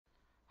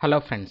Hello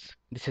friends,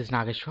 this is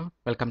Nageshwar.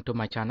 Welcome to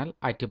my channel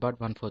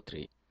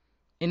ITbot143.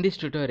 In this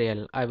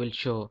tutorial, I will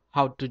show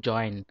how to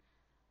join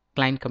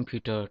client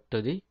computer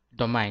to the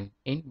domain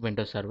in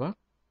Windows Server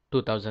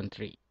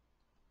 2003.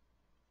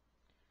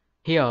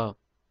 Here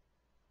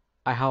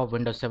I have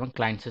Windows 7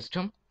 client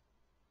system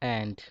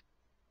and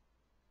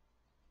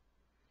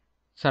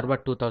Server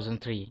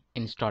 2003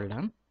 installed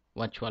on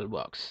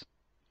VirtualBox.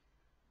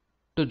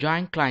 To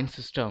join client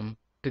system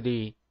to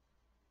the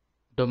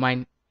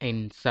domain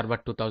in Server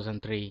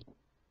 2003,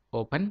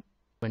 open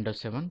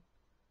Windows 7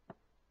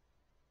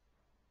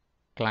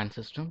 client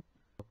system.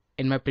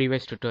 In my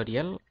previous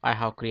tutorial, I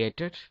have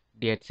created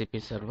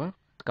DHCP server.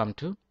 Come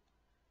to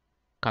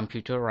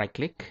computer, right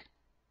click,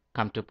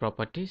 come to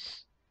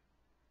properties,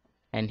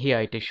 and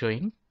here it is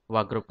showing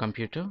workgroup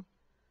computer.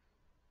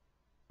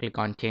 Click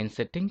on change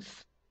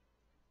settings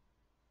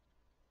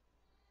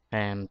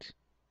and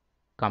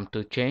come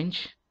to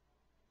change.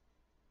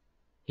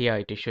 Here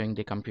it is showing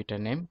the computer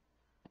name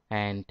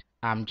and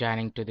I'm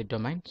joining to the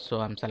domain, so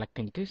I'm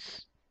selecting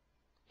this.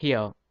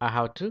 Here I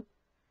have to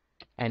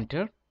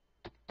enter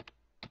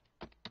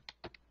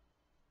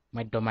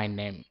my domain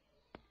name.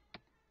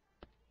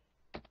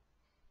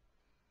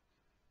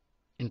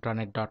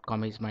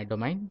 Intranet.com is my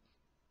domain.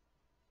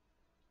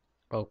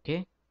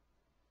 Okay.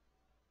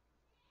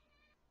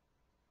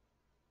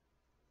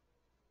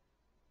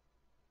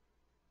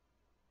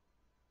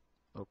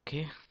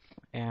 Okay,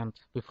 and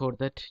before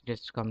that,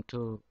 just come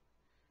to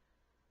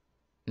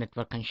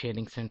network and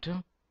sharing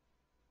center,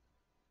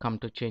 come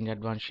to change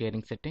advanced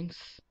sharing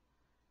settings,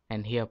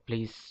 and here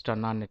please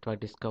turn on network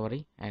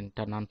discovery and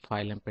turn on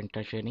file and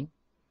printer sharing.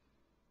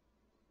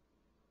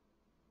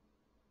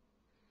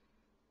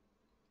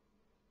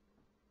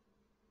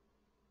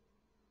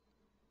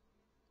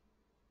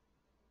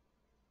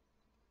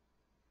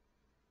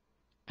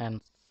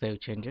 And save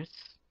changes.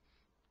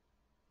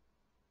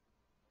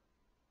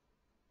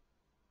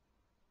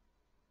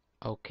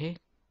 Okay,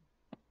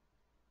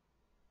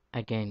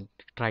 again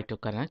try to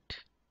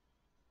connect.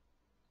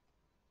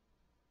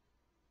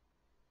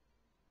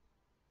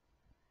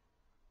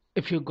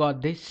 If you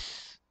got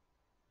this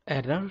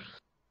error,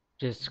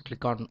 just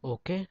click on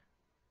OK,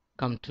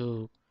 come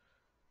to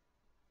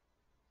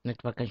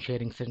network and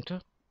sharing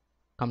center,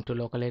 come to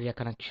local area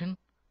connection,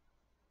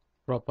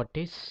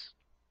 properties,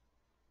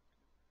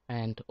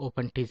 and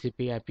open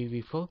TCP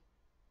IPv4.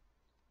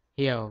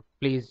 Here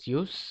please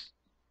use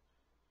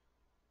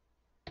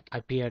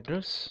IP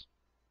address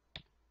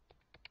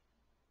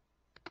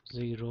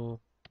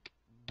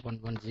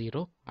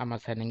 0110. I'm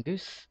assigning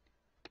this,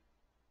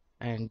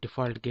 and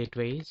default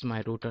gateway is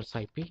my router's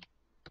IP.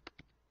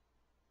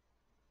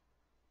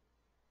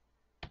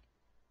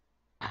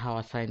 I have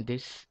assigned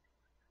this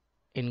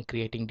in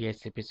creating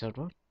DHCP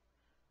server,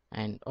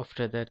 and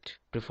after that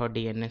preferred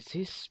DNS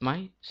is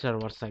my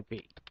server's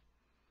IP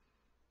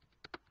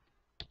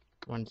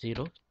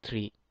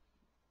 103.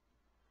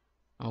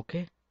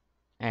 Okay,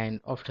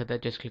 and after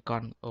that just click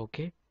on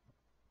OK.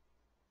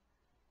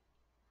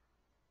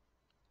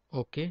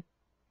 Okay,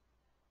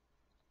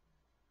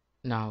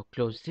 now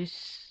close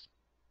this.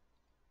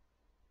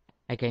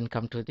 Again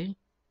come to the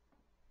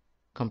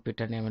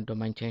computer name and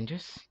domain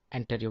changes,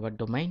 enter your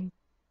domain,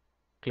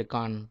 click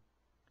on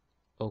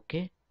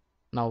OK.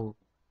 Now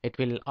it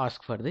will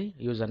ask for the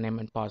username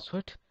and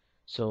password.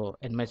 So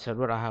in my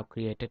server I have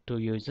created 2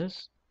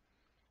 users.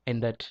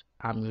 In that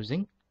I'm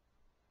using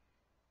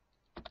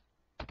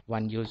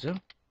one user.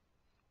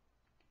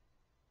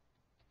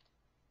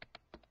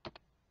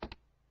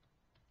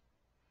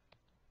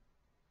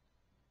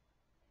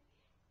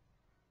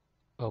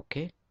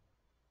 Okay,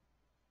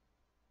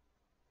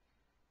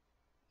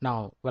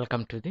 now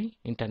welcome to the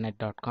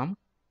internet.com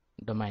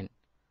domain.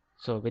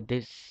 So with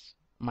this,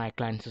 my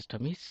client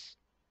system is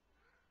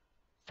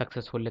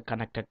successfully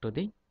connected to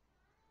the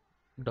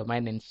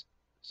domain in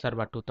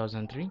server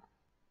 2003.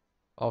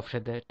 After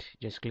that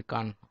just click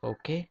on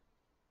OK.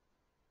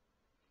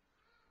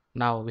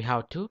 Now we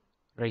have to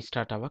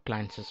restart our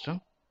client system.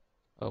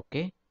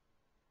 Okay,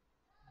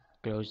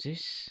 close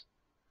this,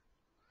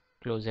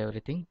 close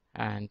everything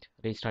and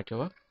restart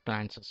your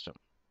client system.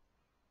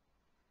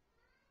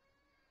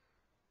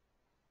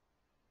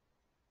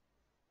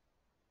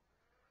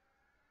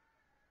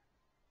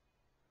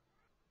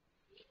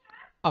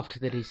 After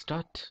the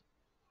restart,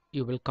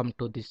 you will come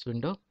to this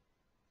window.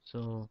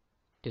 So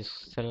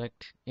just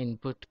select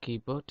input,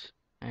 keyboard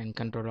and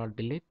Control Alt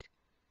Delete.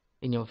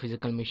 In your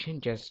physical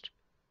machine, just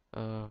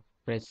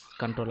press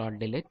Control Alt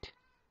Delete.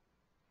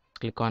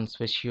 Click on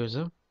switch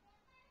user.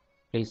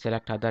 Please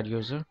select other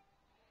user,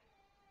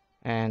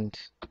 and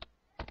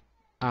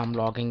I'm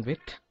logging with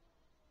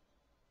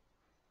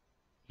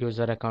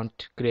user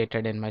account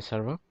created in my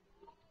server.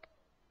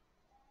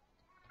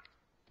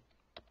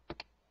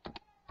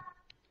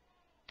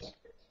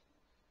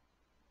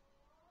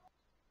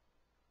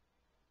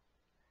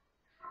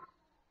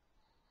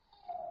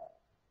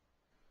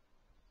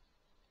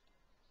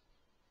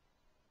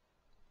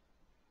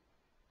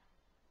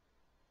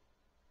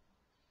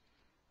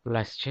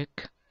 Let's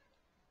check.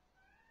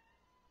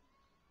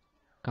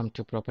 come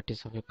to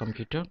properties of your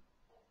computer,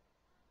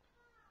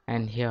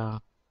 and here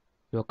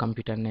your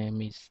computer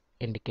name is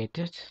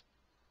indicated.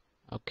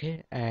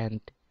 Okay, and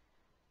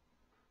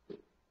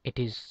it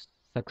is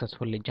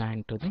successfully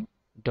joined to the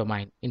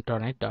domain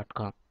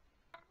intranet.com.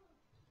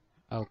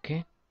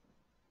 Okay,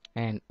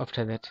 and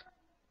after that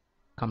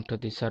come to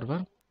the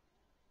server,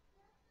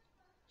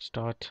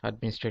 start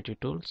administrative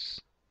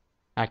tools,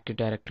 Active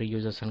Directory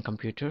users and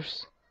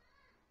computers,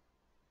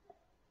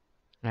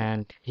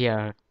 and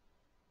here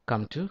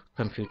come to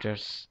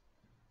computers,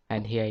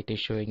 and here it is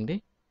showing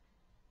the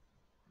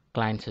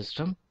client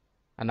system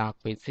and ARC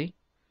PC.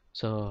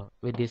 So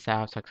with this I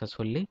have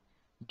successfully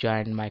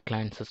joined my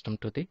client system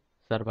to the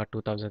server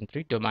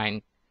 2003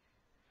 domain,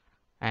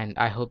 and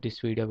I hope this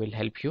video will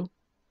help you.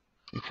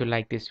 If you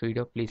like this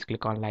video, please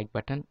click on like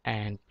button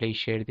and please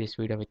share this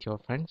video with your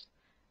friends,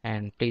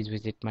 and please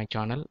visit my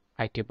channel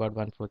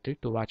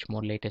ITbot143 to watch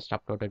more latest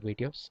uploaded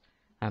videos.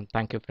 And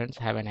thank you friends,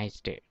 have a nice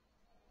day.